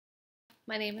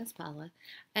My name is Paula,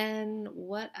 and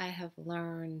what I have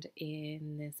learned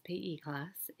in this PE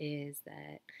class is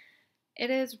that it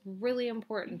is really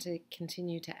important to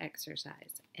continue to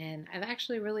exercise. And I've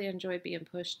actually really enjoyed being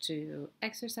pushed to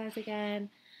exercise again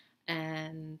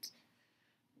and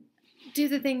do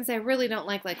the things I really don't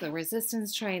like the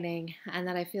resistance training, and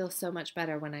that I feel so much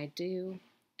better when I do,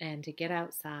 and to get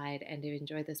outside and to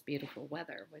enjoy this beautiful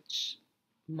weather, which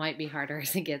might be harder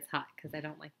as it gets hot because I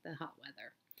don't like the hot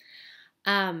weather.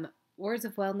 Words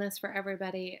of wellness for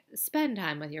everybody. Spend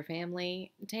time with your family.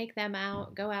 Take them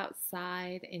out. Go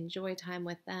outside. Enjoy time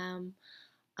with them.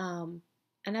 Um,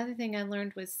 Another thing I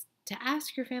learned was to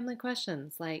ask your family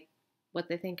questions like what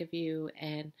they think of you,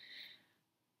 and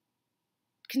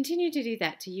continue to do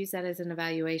that, to use that as an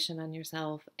evaluation on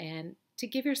yourself and to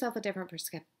give yourself a different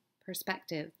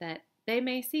perspective that they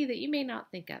may see that you may not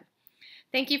think of.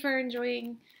 Thank you for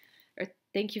enjoying, or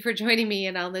thank you for joining me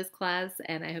in on this class,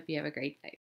 and I hope you have a great day.